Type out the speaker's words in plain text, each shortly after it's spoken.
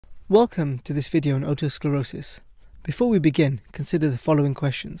Welcome to this video on otosclerosis. Before we begin, consider the following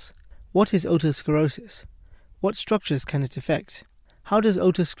questions. What is otosclerosis? What structures can it affect? How does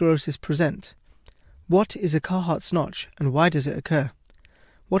otosclerosis present? What is a Carhart's notch and why does it occur?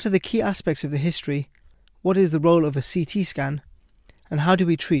 What are the key aspects of the history? What is the role of a CT scan? And how do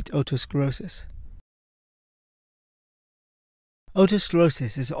we treat otosclerosis?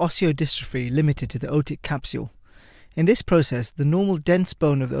 Otosclerosis is osteodystrophy limited to the otic capsule. In this process, the normal dense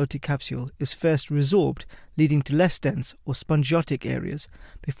bone of the otic capsule is first resorbed, leading to less dense or spongiotic areas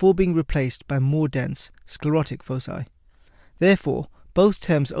before being replaced by more dense sclerotic foci. Therefore, both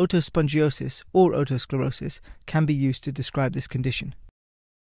terms otospongiosis or otosclerosis can be used to describe this condition.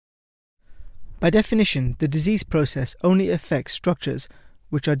 By definition, the disease process only affects structures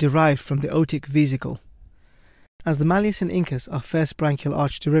which are derived from the otic vesicle. As the malleus and incus are first branchial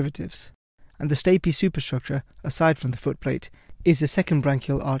arch derivatives, and the Stapes superstructure, aside from the footplate, is a second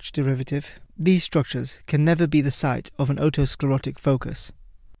branchial arch derivative, these structures can never be the site of an otosclerotic focus.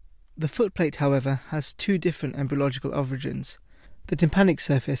 The footplate, however, has two different embryological origins. The tympanic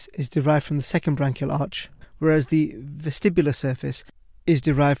surface is derived from the second branchial arch, whereas the vestibular surface is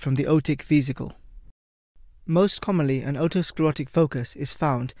derived from the otic vesicle. Most commonly, an otosclerotic focus is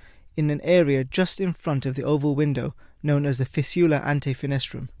found in an area just in front of the oval window known as the fissula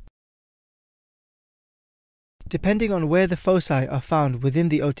antefenestrum. Depending on where the foci are found within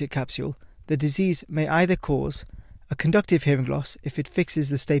the otic capsule, the disease may either cause a conductive hearing loss if it fixes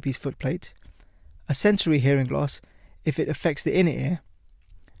the Stapes footplate, a sensory hearing loss if it affects the inner ear.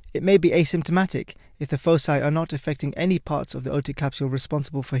 It may be asymptomatic if the foci are not affecting any parts of the otic capsule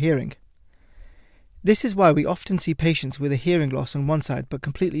responsible for hearing. This is why we often see patients with a hearing loss on one side but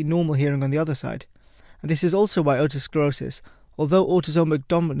completely normal hearing on the other side. And this is also why otosclerosis, although autosomic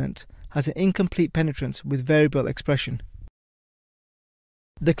dominant, has an incomplete penetrance with variable expression.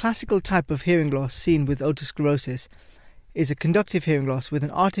 The classical type of hearing loss seen with otosclerosis is a conductive hearing loss with an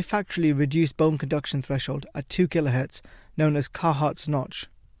artifactually reduced bone conduction threshold at 2 kHz, known as Carhart's notch.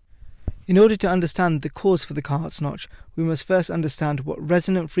 In order to understand the cause for the Carhart's notch, we must first understand what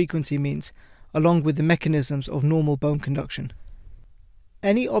resonant frequency means, along with the mechanisms of normal bone conduction.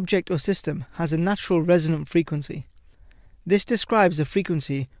 Any object or system has a natural resonant frequency. This describes a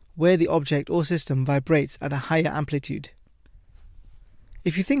frequency where the object or system vibrates at a higher amplitude.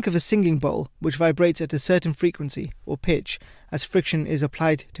 If you think of a singing bowl which vibrates at a certain frequency or pitch as friction is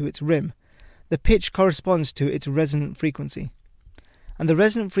applied to its rim, the pitch corresponds to its resonant frequency. And the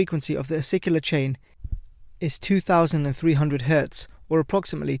resonant frequency of the ossicular chain is 2300 Hz or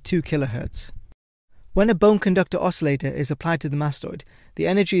approximately 2 kHz. When a bone conductor oscillator is applied to the mastoid, the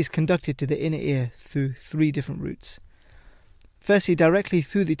energy is conducted to the inner ear through 3 different routes. Firstly, directly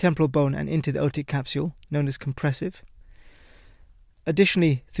through the temporal bone and into the otic capsule, known as compressive.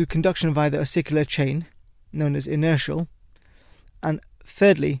 Additionally, through conduction via the ossicular chain, known as inertial. And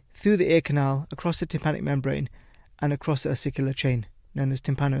thirdly, through the ear canal, across the tympanic membrane, and across the ossicular chain, known as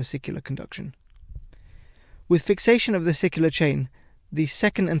tympano-ossicular conduction. With fixation of the ossicular chain, the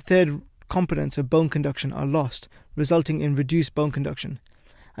second and third components of bone conduction are lost, resulting in reduced bone conduction.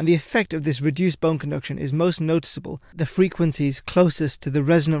 And the effect of this reduced bone conduction is most noticeable at the frequencies closest to the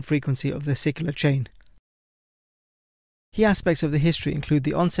resonant frequency of the ossicular chain. Key aspects of the history include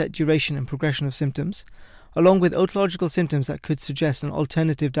the onset, duration and progression of symptoms, along with otological symptoms that could suggest an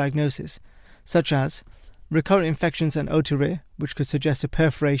alternative diagnosis, such as recurrent infections and otorrhea, which could suggest a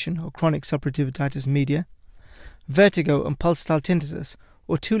perforation or chronic suppurative otitis media, vertigo and pulsatile tinnitus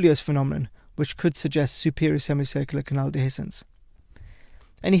or Tullio's phenomenon, which could suggest superior semicircular canal dehiscence.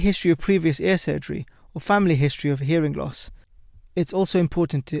 Any history of previous ear surgery or family history of hearing loss. It's also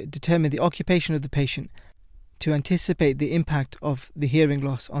important to determine the occupation of the patient to anticipate the impact of the hearing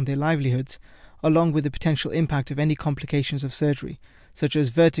loss on their livelihoods, along with the potential impact of any complications of surgery, such as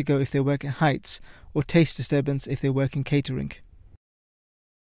vertigo if they work at heights or taste disturbance if they work in catering.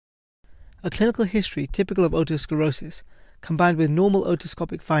 A clinical history typical of otosclerosis, combined with normal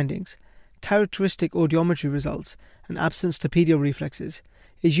otoscopic findings, characteristic audiometry results, and absent stapedial reflexes,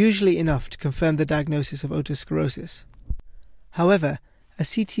 is usually enough to confirm the diagnosis of otosclerosis. However, a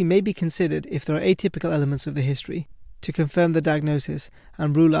CT may be considered if there are atypical elements of the history to confirm the diagnosis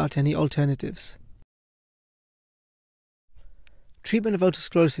and rule out any alternatives. Treatment of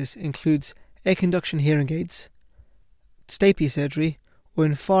otosclerosis includes air conduction hearing aids, Stapes surgery, or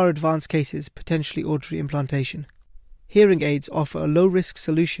in far advanced cases, potentially auditory implantation. Hearing aids offer a low-risk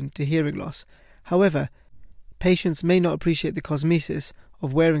solution to hearing loss. However, patients may not appreciate the cosmesis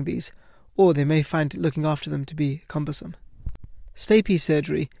of wearing these, or they may find looking after them to be cumbersome. Stapes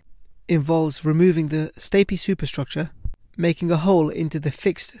surgery involves removing the Stapes superstructure making a hole into the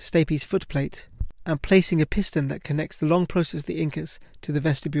fixed Stapes footplate and placing a piston that connects the long process of the incus to the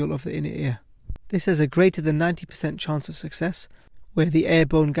vestibule of the inner ear. This has a greater than 90% chance of success, where the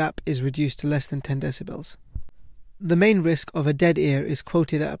air-bone gap is reduced to less than 10 decibels. The main risk of a dead ear is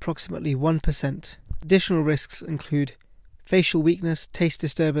quoted at approximately 1%. Additional risks include facial weakness, taste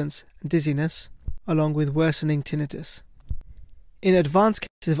disturbance, and dizziness, along with worsening tinnitus. In advanced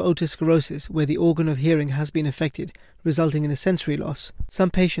cases of otosclerosis, where the organ of hearing has been affected, resulting in a sensory loss, some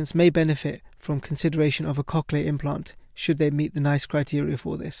patients may benefit from consideration of a cochlear implant should they meet the NICE criteria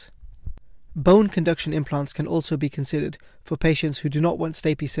for this. Bone conduction implants can also be considered for patients who do not want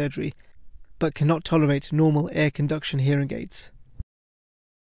Stapes surgery but cannot tolerate normal air conduction hearing aids.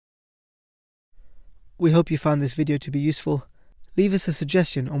 We hope you found this video to be useful. Leave us a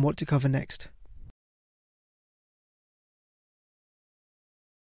suggestion on what to cover next.